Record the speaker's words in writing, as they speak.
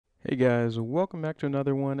Hey guys, welcome back to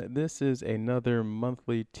another one. This is another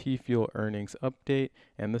monthly TFUEL earnings update,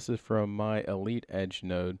 and this is from my Elite Edge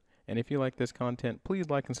node. And if you like this content,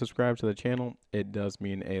 please like and subscribe to the channel. It does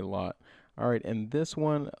mean a lot. Alright, in this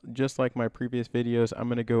one, just like my previous videos, I'm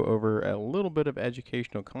going to go over a little bit of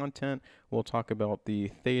educational content. We'll talk about the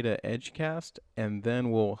Theta Edgecast, and then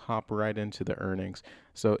we'll hop right into the earnings.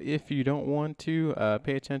 So if you don't want to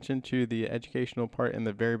pay attention to the educational part in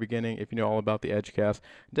the very beginning, if you know all about the Edgecast,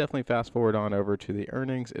 definitely fast forward on over to the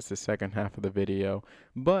earnings. It's the second half of the video.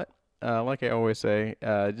 But like I always say,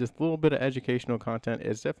 just a little bit of educational content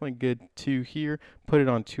is definitely good to hear. Put it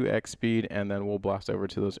on 2x speed, and then we'll blast over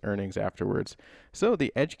to those earnings afterwards. So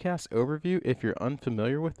the Edgecast overview, if you're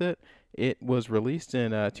unfamiliar with it, it was released in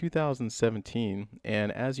 2017,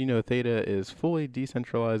 and as you know, Theta is fully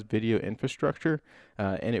decentralized video infrastructure,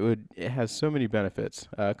 and it has so many benefits.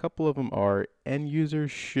 A couple of them are end users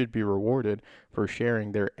should be rewarded for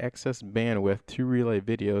sharing their excess bandwidth to relay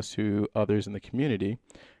videos to others in the community.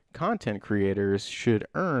 Content creators should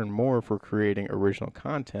earn more for creating original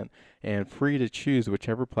content and free to choose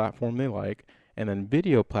whichever platform they like. And then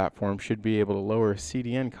video platforms should be able to lower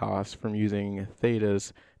CDN costs from using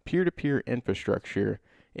Theta's peer-to-peer infrastructure,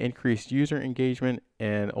 increase user engagement,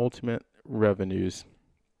 and ultimate revenues.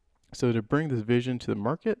 So to bring this vision to the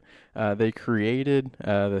market, they created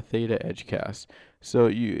the Theta Edgecast. So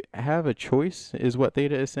you have a choice, is what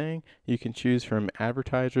Theta is saying. You can choose from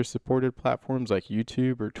advertiser-supported platforms like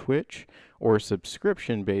YouTube or Twitch, or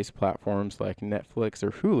subscription-based platforms like Netflix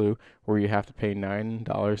or Hulu, where you have to pay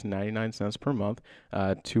 $9.99 per month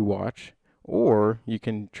to watch. Or you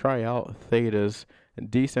can try out Theta's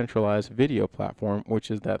decentralized video platform, which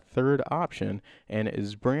is that third option, and it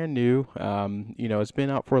is brand new. It's been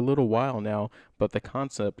out for a little while now, but the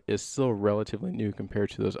concept is still relatively new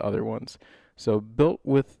compared to those other ones. So built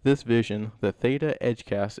with this vision, the Theta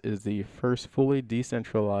Edgecast is the first fully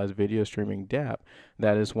decentralized video streaming DApp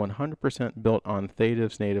that is 100% built on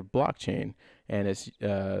Theta's native blockchain, and it's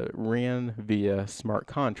ran via smart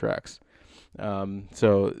contracts.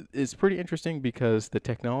 So it's pretty interesting because the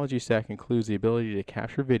technology stack includes the ability to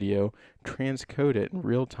capture video, transcode it in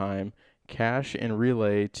real time, cache and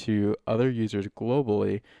relay to other users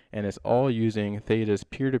globally, and it's all using Theta's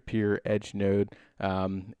peer-to-peer edge node.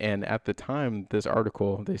 And at the time, this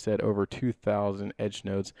article, they said over 2,000 edge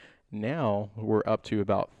nodes. Now we're up to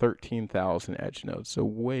about 13,000 edge nodes, so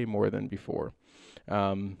way more than before.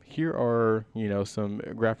 Here are, some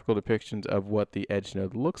graphical depictions of what the edge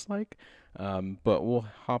node looks like. But we'll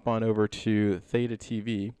hop on over to Theta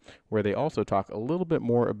TV, where they also talk a little bit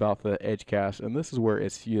more about the Edgecast, and this is where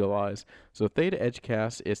it's utilized. So Theta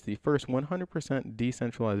Edgecast is the first 100%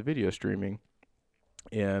 decentralized video streaming.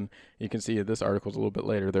 And you can see this article is a little bit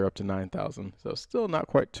later, they're up to 9,000. So still not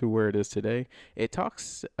quite to where it is today. It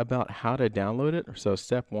talks about how to download it. So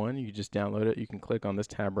step one, you just download it. You can click on this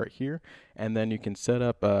tab right here, and then you can set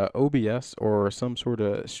up OBS or some sort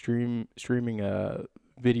of streaming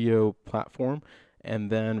video platform,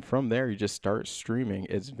 and then from there you just start streaming.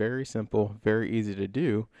 It's very simple, very easy to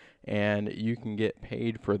do, and you can get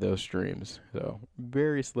paid for those streams. So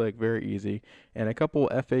very slick, very easy. And a couple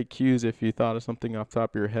FAQs if you thought of something off the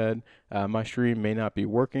top of your head. My stream may not be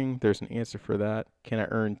working. There's an answer for that. Can I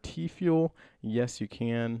earn TFUEL? Yes, you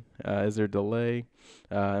can. Is there delay?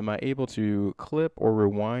 Am I able to clip or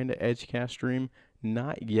rewind an Edgecast stream?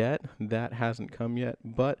 Not yet, that hasn't come yet,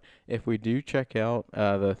 but if we do check out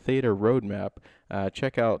the Theta roadmap,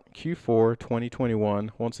 check out Q4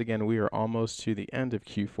 2021. Once again, we are almost to the end of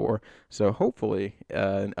Q4, so hopefully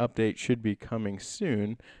an update should be coming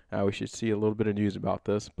soon. We should see a little bit of news about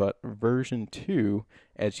this, but version 2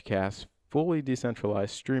 Edgecast fully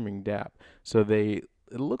decentralized streaming DApp. So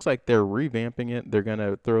it looks like they're revamping it. They're going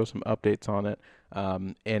to throw some updates on it,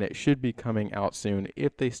 and it should be coming out soon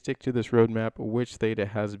if they stick to this roadmap, which Theta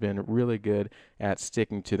has been really good at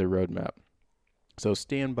sticking to the roadmap. So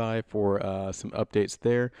stand by for some updates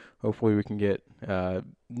there. Hopefully we can get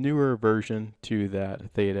newer version to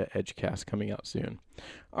that Theta Edgecast coming out soon.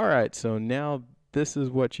 All right, so now this is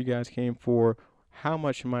what you guys came for. How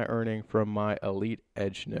much am I earning from my Elite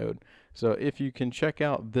Edge node? So if you can check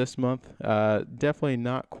out this month, definitely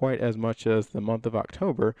not quite as much as the month of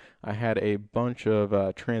October. I had a bunch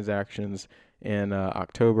of transactions in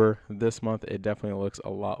October. This month it definitely looks a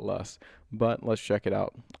lot less, but let's check it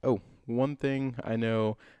out. Oh, one thing I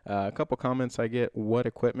know, a couple comments I get, what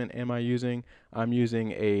equipment am I using? I'm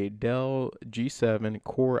using a Dell G7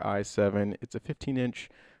 Core i7. It's a 15-inch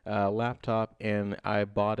laptop, and I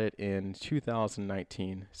bought it in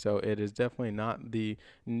 2019. So it is definitely not the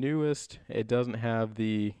newest. It doesn't have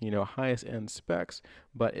the highest end specs,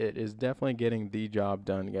 but it is definitely getting the job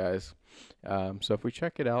done, guys. So if we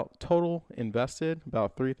check it out, total invested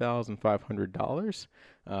about $3,500,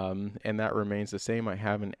 and that remains the same. I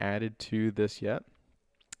haven't added to this yet.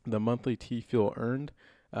 The monthly TFUEL earned,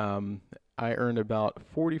 I earned about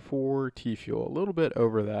 44 TFUEL, a little bit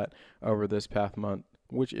over that over this past month,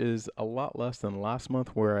 which is a lot less than last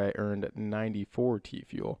month where I earned 94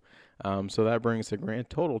 TFUEL. So that brings the grand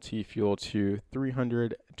total TFUEL to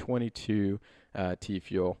 322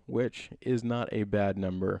 TFUEL, which is not a bad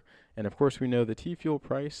number. And of course, we know the TFUEL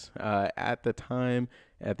price at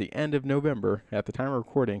the end of November, at the time of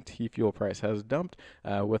recording, TFUEL price has dumped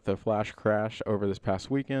with the flash crash over this past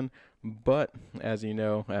weekend. But as you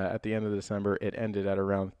know, at the end of December, it ended at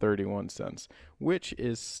around 31 cents, which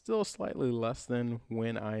is still slightly less than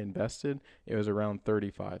when I invested. It was around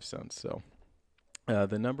 35 cents. So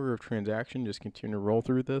the number of transactions, just continue to roll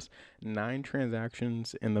through this. 9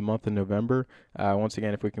 transactions in the month of November. Once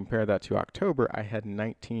again, if we compare that to October, I had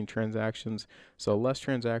 19 transactions, so less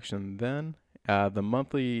transaction then. The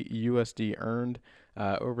monthly USD earned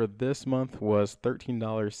over this month was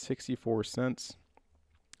 $13.64.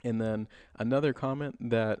 And then another comment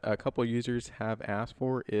that a couple users have asked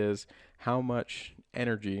for is how much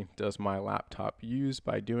energy does my laptop use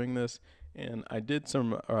by doing this? And I did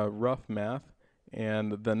some rough math,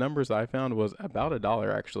 and the numbers I found was about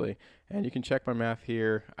 $1 actually. And you can check my math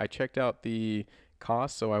here. I checked out the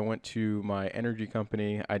cost, so I went to my energy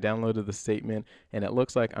company, I downloaded the statement, and it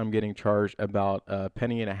looks like I'm getting charged about a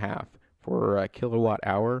penny and a half for a kilowatt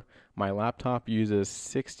hour. My laptop uses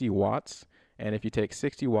 60 watts. And if you take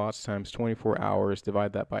 60 watts times 24 hours,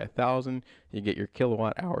 divide that by 1,000, you get your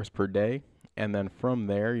kilowatt hours per day. And then from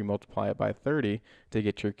there, you multiply it by 30 to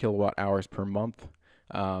get your kilowatt hours per month.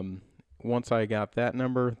 Once I got that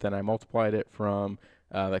number, then I multiplied it from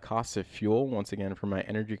the cost of fuel, once again, from my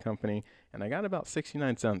energy company, and I got about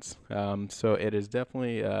 69 cents. So it is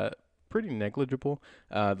definitely pretty negligible.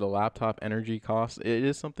 The laptop energy cost, it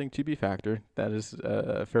is something to be factored. That is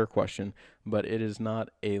a fair question, but it is not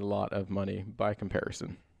a lot of money by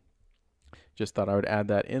comparison. Just thought I would add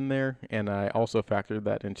that in there, and I also factored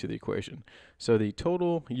that into the equation. So the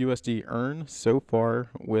total USD earned so far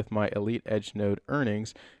with my Elite Edge node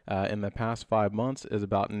earnings in the past 5 months is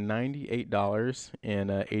about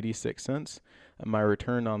 $98.86. My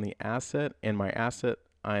return on the asset, and my asset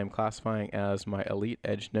I am classifying as my Elite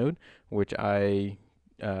Edge node, which I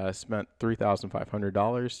spent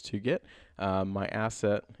 $3,500 to get. My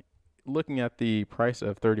asset, looking at the price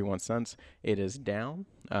of 31 cents, it is down.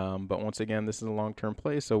 But once again, this is a long-term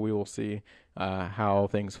play, so we will see how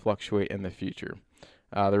things fluctuate in the future.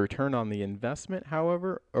 The return on the investment,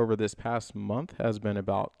 however, over this past month has been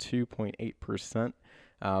about 2.8%.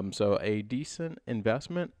 So a decent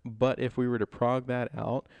investment, but if we were to prog that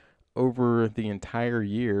out over the entire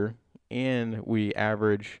year, and we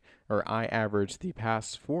average, or I average the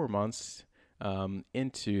past 4 months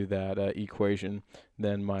into that equation,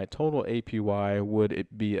 then my total APY would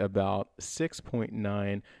be about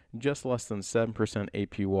 6.9, just less than 7%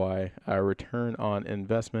 APY return on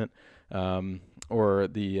investment, or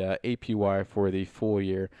the APY for the full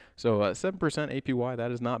year. So 7% APY,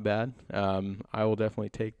 that is not bad. I will definitely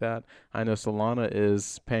take that. I know Solana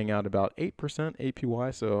is paying out about 8%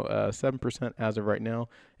 APY, so 7% as of right now.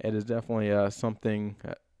 It is definitely something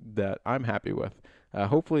that I'm happy with.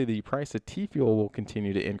 Hopefully the price of TFUEL will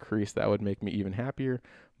continue to increase. That would make me even happier.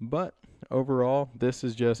 But overall, this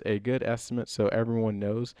is just a good estimate so everyone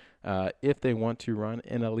knows if they want to run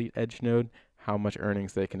an Elite Edge node, how much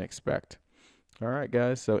earnings they can expect. All right,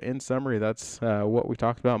 guys. So in summary, that's what we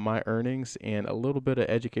talked about, my earnings, and a little bit of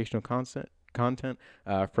educational content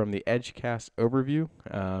from the EdgeCast overview.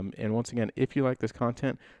 And once again, if you like this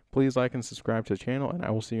content, please like and subscribe to the channel, and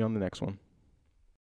I will see you on the next one.